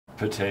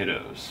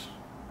potatoes.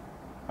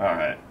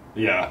 Alright,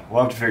 yeah,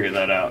 we'll have to figure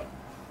that out.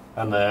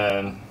 And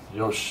then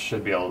you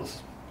should be able to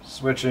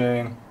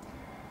switching.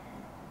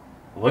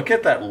 Look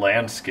at that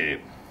landscape.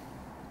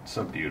 It's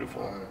so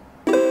beautiful.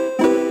 Alright,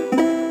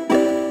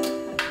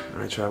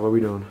 Trav, what are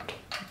we doing?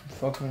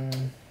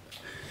 Fucking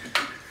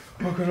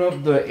hooking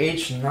up the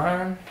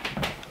H9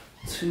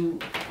 to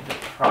the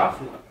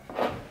Prophet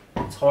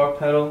guitar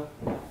pedal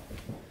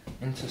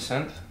into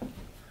synth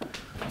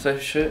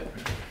type shit.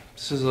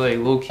 This is like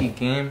low-key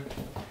game.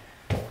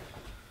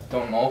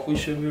 Don't know if we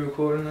should be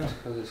recording this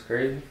because it's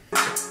crazy.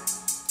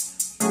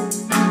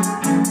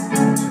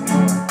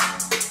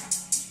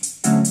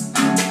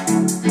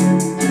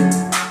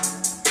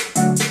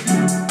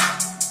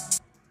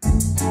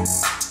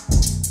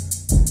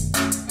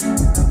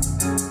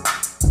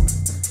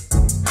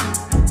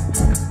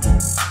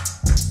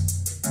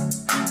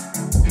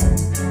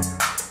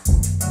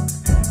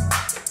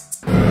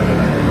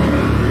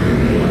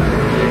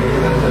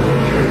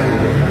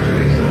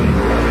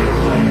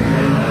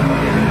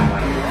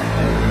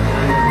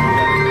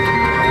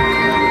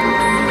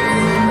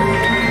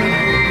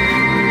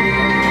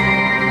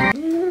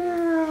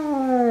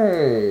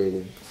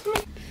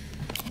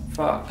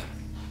 Fuck.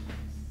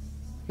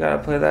 Gotta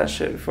play that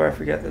shit before I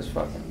forget this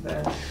fucking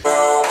thing.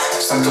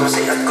 Sometimes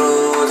I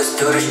go, this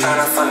dude is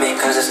trying to find me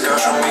cause this girl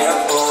showed me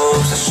her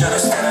boobs. I should've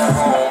stayed at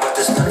home, but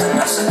there's nothing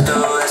else to do.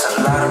 There's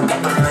a lot of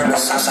people in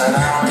this house that I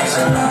don't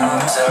even know.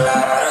 There's a lot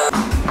of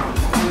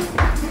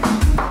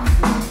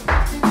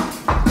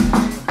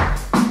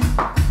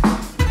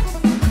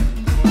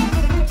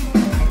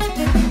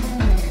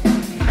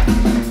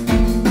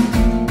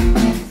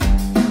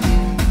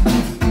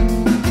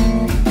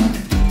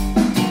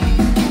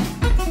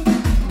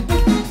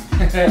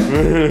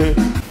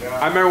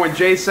I remember when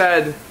Jay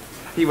said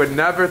he would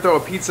never throw a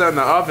pizza in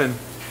the oven.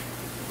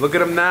 Look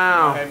at him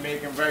now. Hey,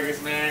 making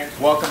burgers, man.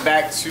 Welcome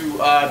back to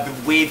the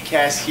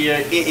WAVECAST here.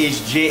 It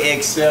is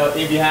JXL.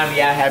 And behind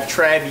me, I have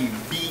Travi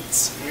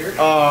Beats.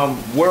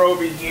 We're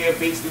over here.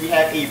 Basically, we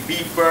have a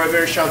beef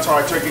burger. Shout out to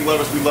our turkey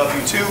lovers. We love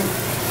you too.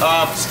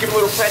 Just give a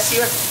little press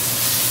here.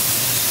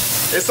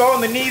 It's all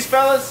on the knees,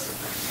 fellas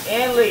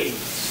and ladies.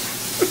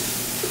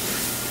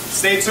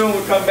 Stay tuned.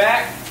 We'll come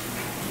back.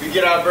 We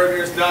get our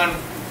burgers done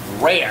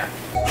rare.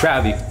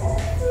 Travi,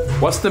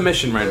 what's the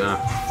mission right now?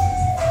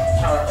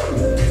 Trying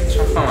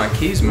to find my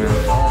keys, man.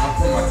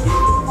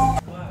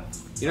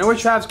 You know where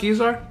Trav's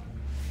keys are? No,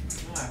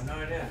 I have no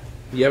idea.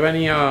 You have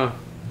any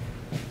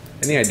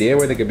idea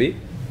where they could be?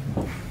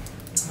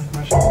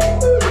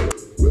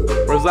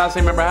 Where's the last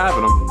time you remember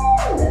having them?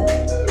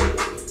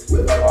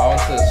 I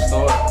went to the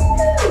store.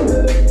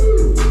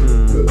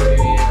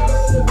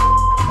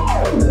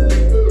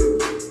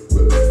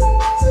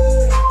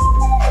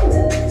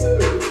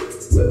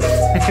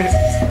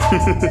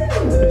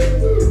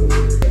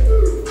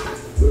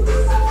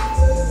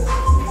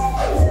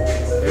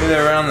 Maybe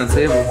they're around the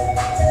table.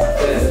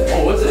 Yeah.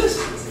 Oh, what's this?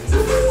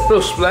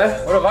 Little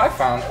split. What have I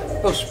found?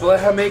 Little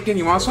split I'm making.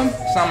 You want some?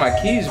 It's not my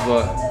keys,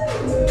 but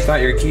It's not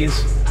your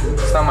keys.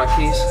 it's not my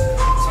keys.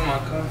 It's in my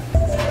car.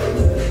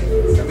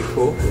 That'd be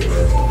cool.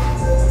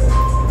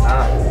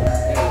 Ah,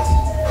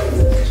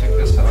 let's check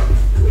this out.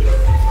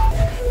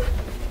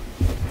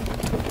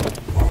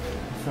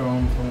 Throw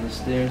them from the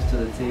stairs to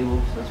the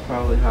table. So that's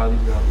probably how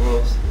these got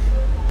lost.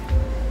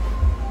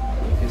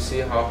 You can see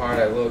how hard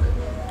I look.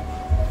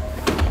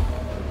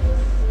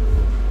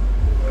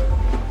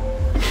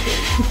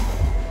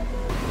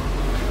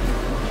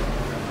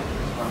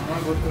 I'm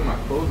gonna go through my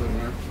clothing,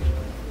 man.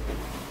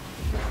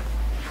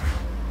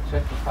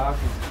 Check the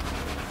pockets.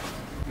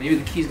 Maybe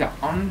the keys got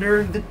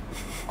under the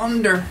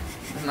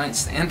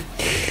nightstand.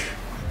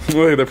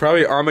 Look, they're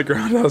probably on the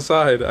ground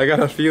outside. I got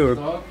a feeling.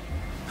 Dog.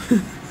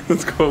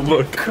 Let's go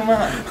look. Come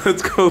on.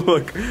 Let's go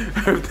look.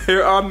 If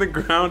they're on the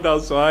ground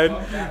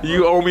outside,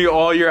 you owe me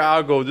all your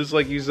algo, just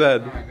like you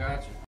said. I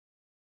got you.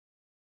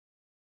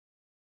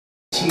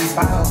 She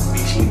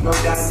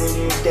broke down in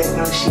it, that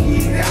no she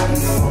ain't got no.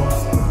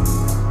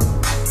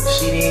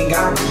 She ain't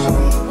got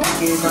no.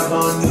 Kicking up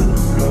on new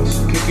floors,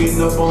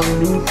 kicking up on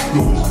new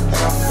floors,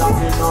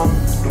 knocking on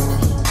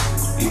doors.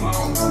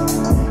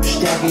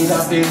 Stack it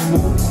up and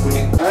move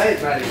quick. Hey,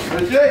 buddy.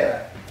 Where's Jay?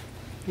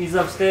 He's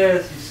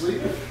upstairs. You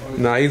sleeping?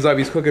 Nah, he's up.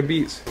 He's cooking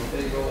beats.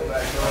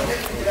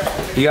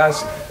 You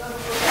guys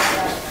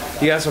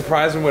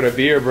surprise him with a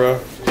beer, bro.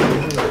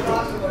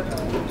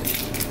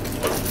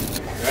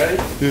 Ready?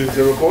 Is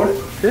it recorded?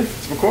 Yeah,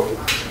 it's recorded.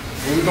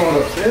 Where we going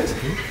upstairs?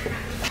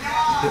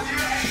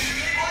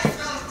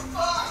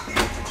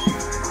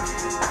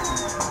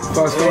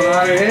 What's going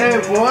on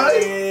here, boy?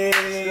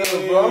 What's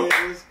good, bro?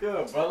 What's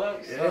good, brother?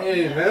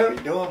 Hey, man. How you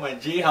doing, my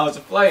G? How's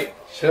the flight?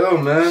 Chill,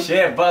 man.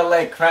 Shit, butt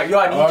like crap. Yo,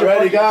 I need your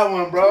Already fucking, got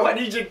one, bro. I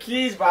need your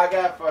keys, but I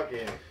got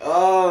fucking.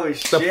 Oh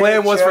shit. The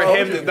plan was for Joe.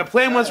 him. The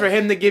plan was for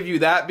him to give you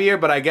that beer,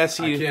 but I guess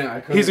I he's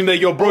couldn't. gonna be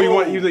like, yo, bro, you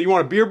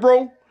want a beer,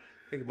 bro?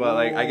 Think about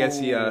it, like, I guess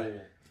he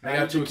I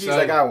got too keys.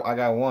 excited. I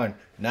got one.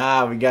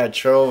 Nah, we got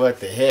Trove at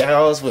the head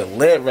house. We're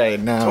lit right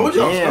now. Told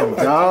you, damn,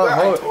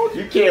 dog.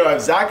 You came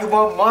exactly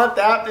 1 month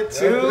after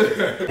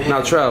too.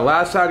 Now, Trav,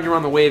 last time you were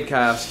on the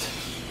WAVECAST,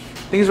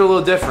 things were a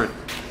little different.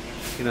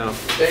 You know,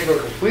 Things are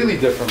completely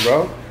different,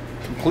 bro.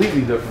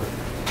 Completely different.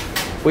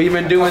 what you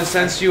been doing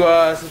since you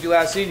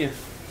last seen you?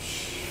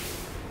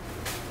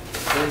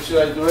 Same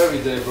shit I do every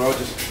day, bro.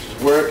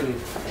 Just work and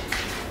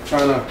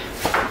trying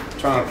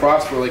to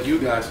prosper like you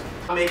guys.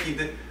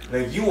 Mikey,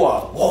 like you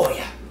are a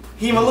warrior.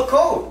 He even look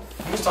cold.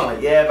 He was talking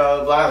like, yeah,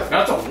 blah, blah, blah.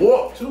 That's a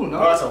whoop, too, no?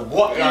 Bro, that's a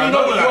walk. Yeah, You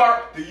know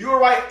that. the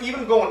URI,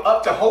 even going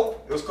up to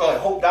Hope, it was called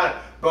like Hope Down.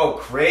 Bro,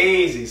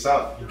 crazy.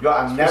 So, yo,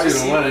 I've never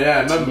seen Yeah,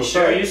 I remember.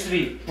 Sure, it used to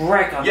be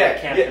brick on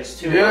that campus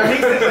too. Yeah. It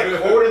makes it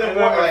like colder than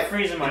water. Like,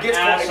 freezing my it gets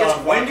ass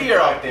off windier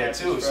walking out there campus,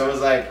 too. bro. So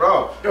it's like,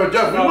 bro. Yo,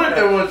 Jeff, we went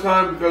there one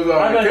time because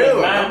I've been there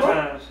Michaela, mad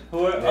remember? times.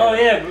 Oh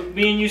yeah,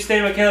 me and you stayed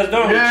in Michaela's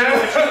dorm. Yeah.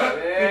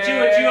 We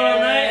chilled all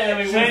night, and then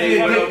we went Hey,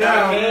 and take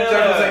down. fucking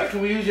Jeff was like,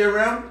 can we use your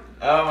round?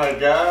 Oh my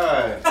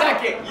god.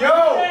 Second,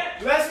 yo,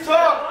 let's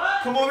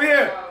talk. Come over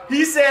here.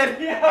 He said,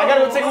 I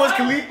gotta go take Wiz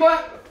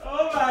Khalifa.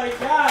 Oh my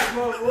god,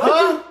 bro. What?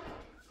 Huh?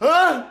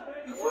 Huh?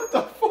 What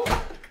the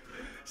fuck?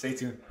 Stay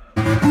tuned.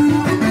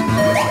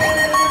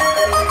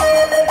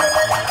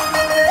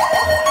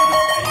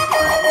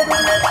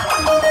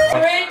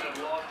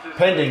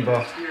 Pending,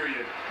 bro.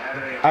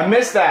 I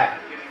missed that.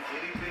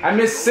 I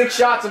missed 6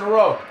 shots in a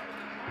row.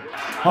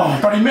 Oh, I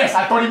thought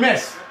he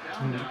missed.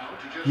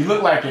 You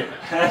look like it.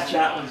 That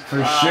shot was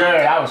For sure,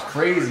 that was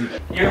crazy.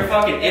 You're a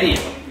fucking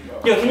idiot.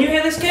 Yo, can you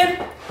hear this kid?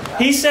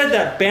 He said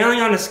that bailing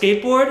on a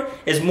skateboard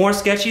is more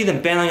sketchy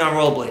than bailing on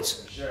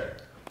rollerblades. Sure.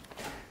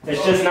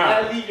 It's just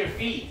not. They never leave your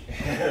feet.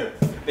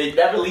 They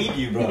never leave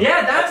you, bro.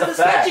 Yeah, that's the a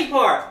fact. sketchy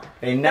part.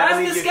 They never That's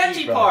leave the your sketchy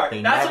feet, bro. part.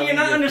 They That's never what you're leave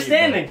not your feet,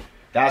 understanding. bro.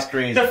 That's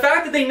crazy. The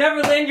fact that they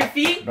never land your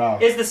feet Bro.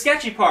 is the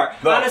sketchy part.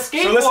 Bro, On a so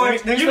skateboard,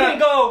 listen, you can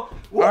go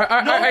no more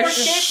Let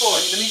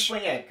skateboard. me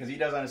explain it, because he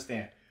doesn't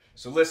understand.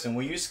 So listen,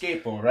 when you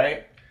skateboard,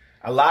 right?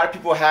 A lot of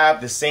people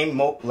have the same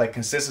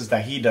consistency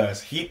that he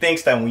does. He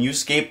thinks that when you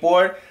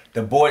skateboard,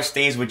 the board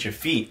stays with your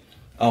feet.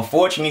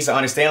 Unfortunately, he needs to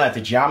understand that the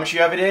geometry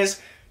of it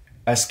is,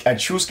 a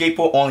true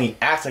skateboard only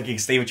acts like it can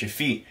stay with your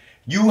feet.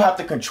 You have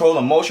to control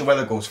the motion,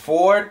 whether it goes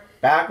forward,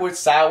 backwards,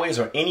 sideways,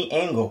 or any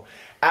angle.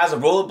 As a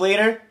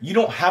rollerblader, you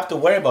don't have to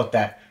worry about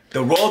that. The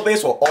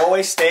rollerblades will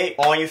always stay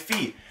on your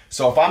feet.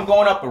 So if I'm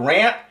going up a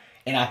ramp,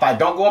 and if I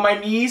don't go on my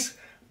knees,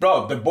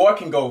 bro, the board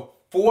can go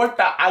 4,000.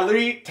 I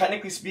literally,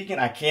 technically speaking,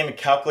 I can't even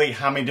calculate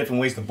how many different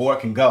ways the board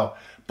can go.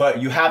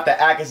 But you have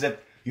to act as if,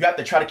 you have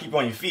to try to keep it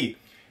on your feet.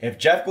 If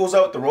Jeff goes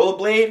out with the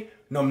rollerblade,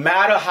 no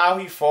matter how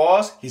he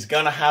falls, he's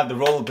gonna have the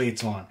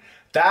rollerblades on.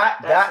 That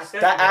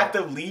act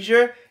of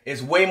leisure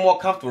is way more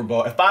comfortable,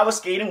 bro. If I was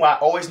skating where I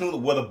always knew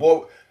where the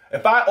board,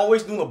 if I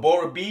always knew the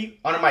board would be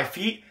under my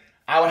feet,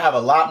 I would have a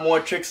lot more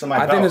tricks in my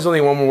belt. I think there's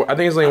only one more. I think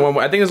there's only one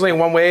more. I think there's only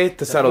one way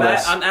to settle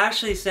this. I'm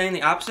actually saying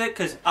the opposite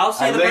because I'll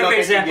say I the really don't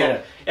perfect think you get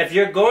example. If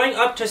you're going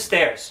up to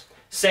stairs,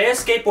 say a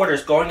skateboarder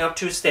is going up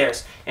to his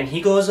stairs and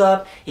he goes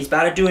up, he's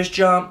about to do his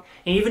jump,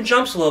 and he even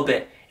jumps a little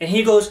bit. And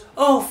he goes,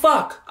 oh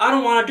fuck, I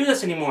don't want to do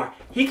this anymore.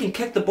 He can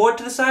kick the board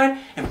to the side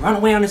and run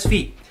away on his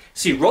feet.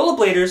 See,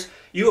 rollerbladers,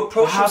 you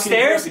approach How the can he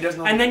do stairs if he doesn't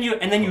know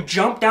and then you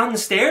jump down the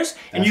stairs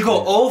and you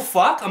go, oh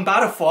fuck, I'm about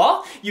to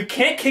fall. You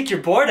can't kick your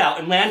board out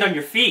and land on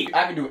your feet.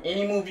 I can do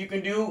any move you can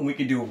do. We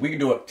can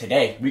do it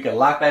today. We can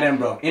lock that in,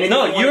 bro. Anything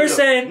No, you you were wanna do.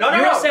 saying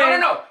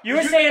No. You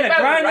were saying a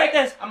grind like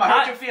this. I'm gonna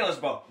hurt your feelings,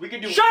 bro. We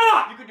can do. Shut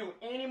up! You can do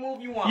any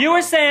move you want. You bro.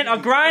 were saying You a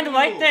can do grind any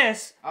like move.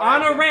 this All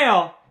on right, a then.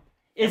 rail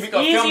is we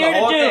can film easier the to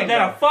whole do thing, than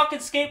bro. a fucking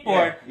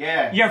skateboard.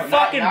 Yeah. You're But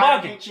fucking now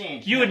it bugging. can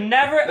change. You would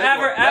never, Let's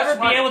ever, run ever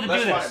it. be able to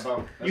Let's do run this. it, bro.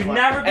 Let's You'd run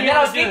never it. be And then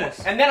able I'll to do this.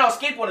 And then I'll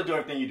skateboard to do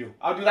everything you do.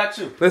 I'll do that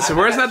too. Listen,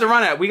 where's not to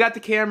run at? We got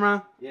the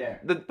camera. Yeah.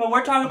 But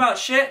we're talking about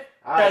shit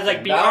All right, that's like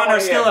then. beyond Now I our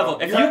wanna skill hear it, level.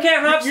 bro. If you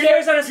can't hop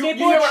stairs on a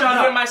skateboard, shut You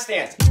hear up. my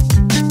stance.